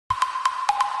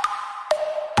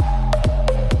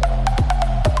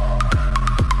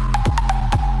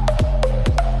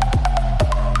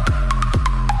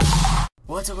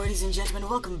What's up, ladies and gentlemen?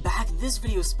 Welcome back. This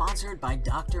video is sponsored by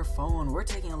Dr.fone. We're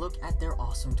taking a look at their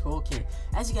awesome toolkit.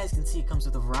 As you guys can see, it comes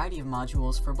with a variety of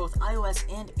modules for both iOS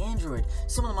and Android.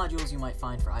 Some of the modules you might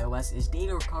find for iOS is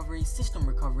data recovery, system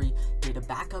recovery, data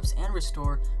backups and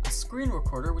restore, a screen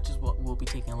recorder, which is what we'll be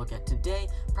taking a look at today,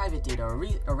 private data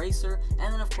eraser,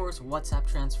 and then of course WhatsApp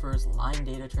transfers, line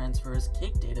data transfers,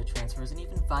 cake data transfers, and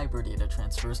even Viber data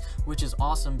transfers, which is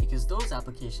awesome because those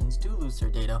applications do lose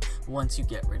their data once you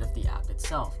get rid of the app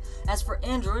itself. As for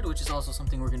Android, which is also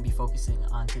something we're going to be focusing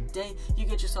on today, you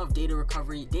get yourself data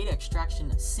recovery, data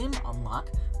extraction, SIM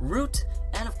unlock, root,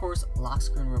 and of course lock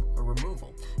screen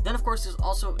removal. Then of course there's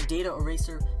also data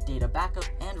eraser, data backup,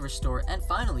 and restore, and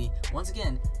finally, once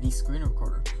again, the screen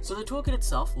recorder. So the toolkit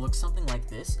itself looks something like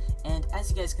this, and as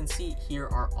you guys can see, here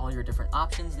are all your different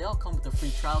options. They all come with a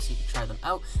free trial so you can try them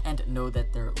out and know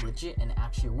that they're legit and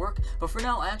actually work. But for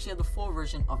now, I actually have the full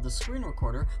version of the screen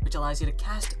recorder, which allows you to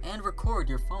cast and record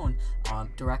your phone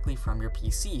directly from your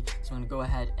PC. So I'm going to go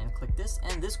ahead and click this,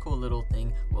 and this cool little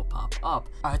thing will pop up.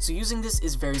 Alright, so using this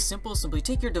is very simple. Simply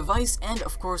take your device and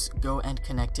of course go and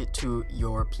connect it to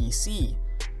your PC.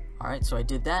 Alright, so I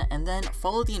did that, and then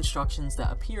follow the instructions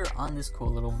that appear on this cool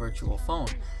little virtual phone.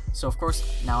 So of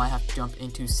course, now I have to jump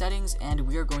into settings, and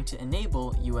we are going to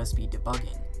enable USB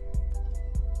debugging.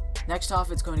 Next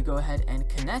off, it's going to go ahead and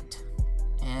connect,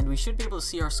 and we should be able to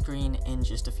see our screen in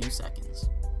just a few seconds.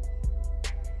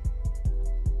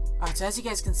 Alright, so as you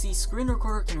guys can see, Screen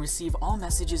Recorder can receive all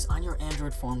messages on your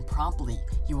Android phone promptly.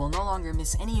 You will no longer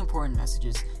miss any important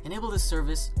messages. Enable this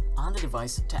service on the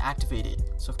device to activate it.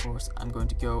 So of course, I'm going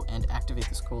to go and activate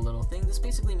this cool little thing. This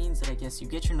basically means that I guess you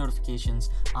get your notifications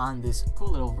on this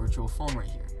cool little virtual phone right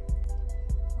here.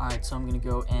 Alright, so I'm going to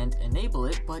go and enable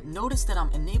it, but notice that I'm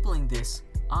enabling this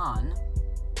on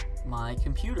my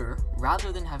computer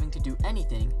rather than having to do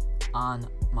anything on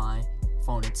my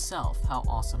phone itself. How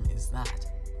awesome is that?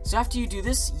 So after you do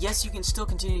this, yes, you can still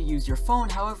continue to use your phone.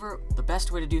 However, the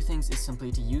best way to do things is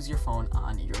simply to use your phone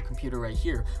on your computer right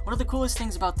here. One of the coolest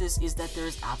things about this is that there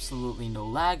is absolutely no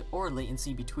lag or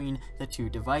latency between the two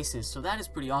devices. So that is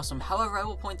pretty awesome. However, I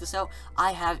will point this out.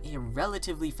 I have a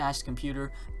relatively fast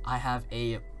computer. I have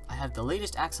the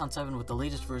latest Axon 7 with the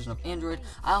latest version of Android.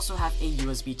 I also have a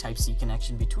USB Type-C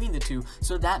connection between the two,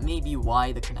 so that may be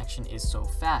why the connection is so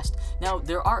fast. Now,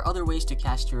 there are other ways to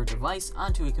cast your device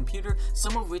onto a computer,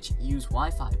 some of which use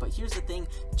Wi-Fi, but here's the thing,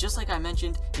 just like I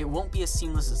mentioned, it won't be as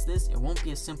seamless as this, it won't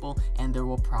be as simple, and there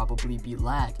will probably be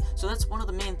lag. So that's one of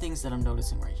the main things that I'm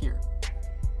noticing right here.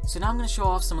 So now I'm going to show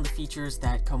off some of the features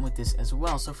that come with this as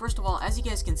well. So first of all, as you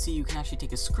guys can see, you can actually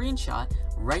take a screenshot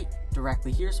right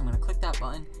directly here. So I'm going to click that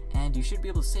button, and you should be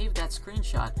able to save that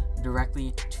screenshot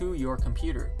directly to your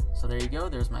computer. So there you go,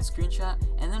 there's my screenshot.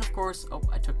 And then of course, oh,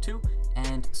 I took two.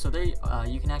 And so there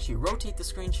you can actually rotate the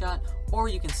screenshot, or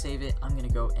you can save it. I'm going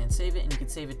to go and save it, and you can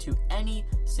save it to any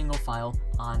single file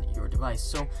on your device.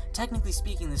 So technically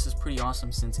speaking, this is pretty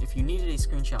awesome, since if you needed a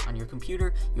screenshot on your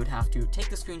computer, you would have to take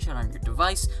the screenshot on your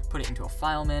device, put it into a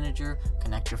file manager,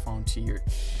 connect your phone to your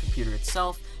computer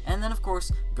itself, and then of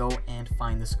course go and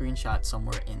find the screenshot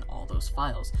somewhere in all those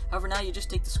files. However, now you just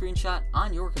take the screenshot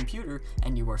on your computer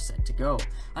and you are set to go.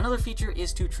 Another feature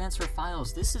is to transfer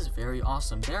files. This is very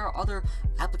awesome. There are other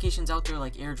applications out there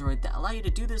like AirDroid that allow you to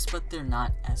do this, but they're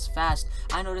not as fast.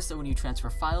 I noticed that when you transfer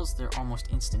files, they're almost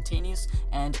instantaneous,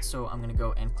 and so I'm going to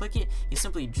go and click it. You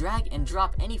simply drag and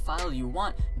drop any file you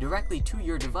want directly to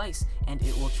your device, and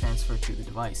it will transfer to the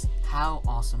device. How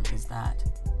awesome is that?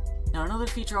 Now, another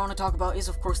feature I want to talk about is,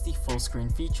 of course, the full screen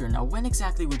feature. Now, when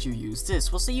exactly would you use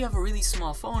this? Well, say you have a really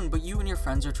small phone, but you and your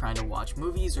friends are trying to watch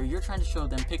movies, or you're trying to show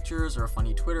them pictures or a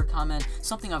funny Twitter comment,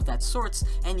 something of that sorts,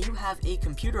 and you have a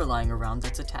computer lying around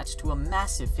that's attached to a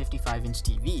massive 55-inch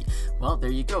TV. Well,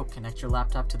 there you go. Connect your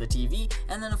laptop to the TV,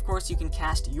 and then, of course, you can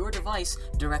cast your device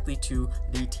directly to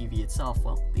the TV itself.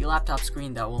 Well, the laptop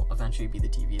screen, that will eventually be the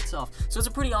TV itself. So it's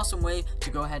a pretty awesome way to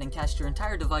go ahead and cast your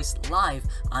entire device live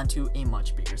onto a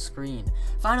much bigger screen.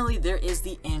 Finally, there is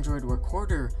the Android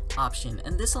recorder option,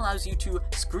 and this allows you to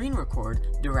screen record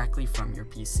directly from your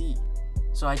PC.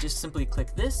 So I just simply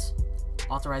click this.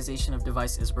 Authorization of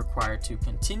device is required to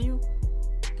continue.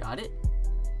 Got it.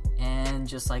 And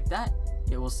just like that,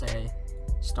 it will say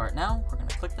start now. We're going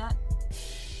to click that.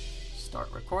 Start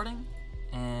recording.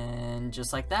 And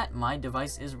just like that, my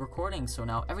device is recording. So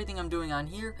now everything I'm doing on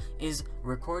here is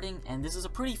recording, and this is a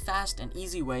pretty fast and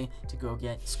easy way to go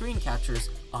get screen captures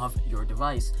of your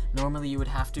device. Normally you would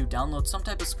have to download some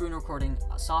type of screen recording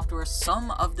software.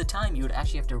 Some of the time you would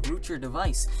actually have to root your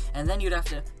device, and then you'd have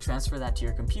to transfer that to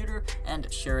your computer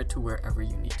and share it to wherever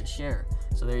you need to share.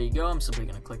 So there you go, I'm simply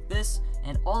going to click this,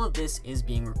 and all of this is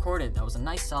being recorded. That was a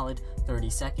nice solid 30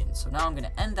 seconds. So now I'm going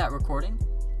to end that recording,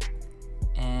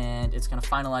 and it's going to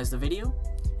finalize the video,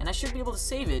 and I should be able to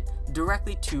save it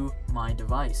directly to my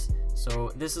device.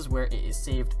 So this is where it is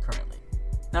saved currently.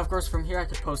 Now, of course, from here I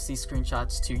could post these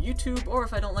screenshots to YouTube, or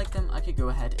if I don't like them, I could go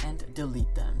ahead and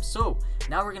delete them. So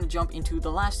now we're going to jump into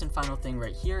the last and final thing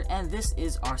right here, and this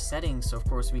is our settings. So of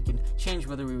course we can change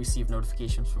whether we receive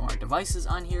notifications from our devices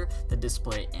on here, the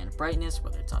display and brightness,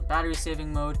 whether it's on battery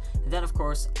saving mode. And then of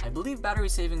course, I believe battery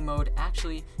saving mode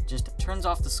actually just turns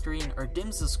off the screen or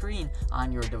dims the screen on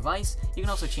your device. You can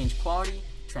also change quality,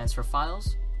 transfer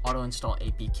files, auto install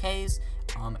APKs,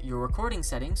 your recording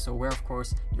settings, so where of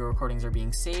course your recordings are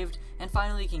being saved, and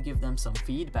finally you can give them some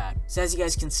feedback. So as you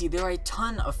guys can see, there are a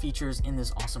ton of features in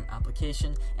this awesome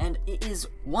application, and it is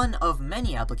one of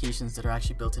many applications that are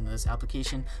actually built into this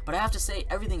application. But I have to say,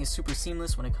 everything is super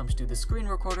seamless when it comes to the screen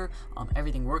recorder.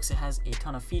 Everything works. It has a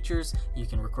ton of features. You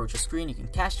can record your screen, you can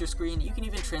cast your screen, you can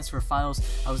even transfer files.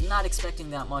 I was not expecting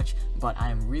that much, but I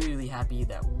am really happy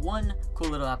that one cool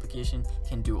little application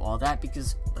can do all that,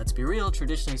 because let's be real,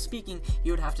 traditionally speaking,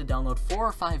 you would have to download 4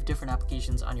 or 5 different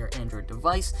applications on your Android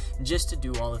device just to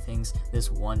do all the things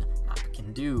this one app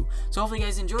can do. So hopefully you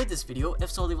guys enjoyed this video. If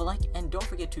so, leave a like, and don't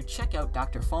forget to check out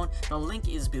Dr.fone. The link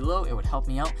is below. It would help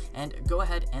me out, and go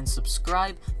ahead and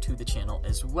subscribe to the channel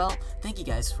as well. Thank you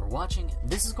guys for watching.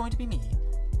 This is going to be me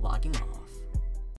logging off.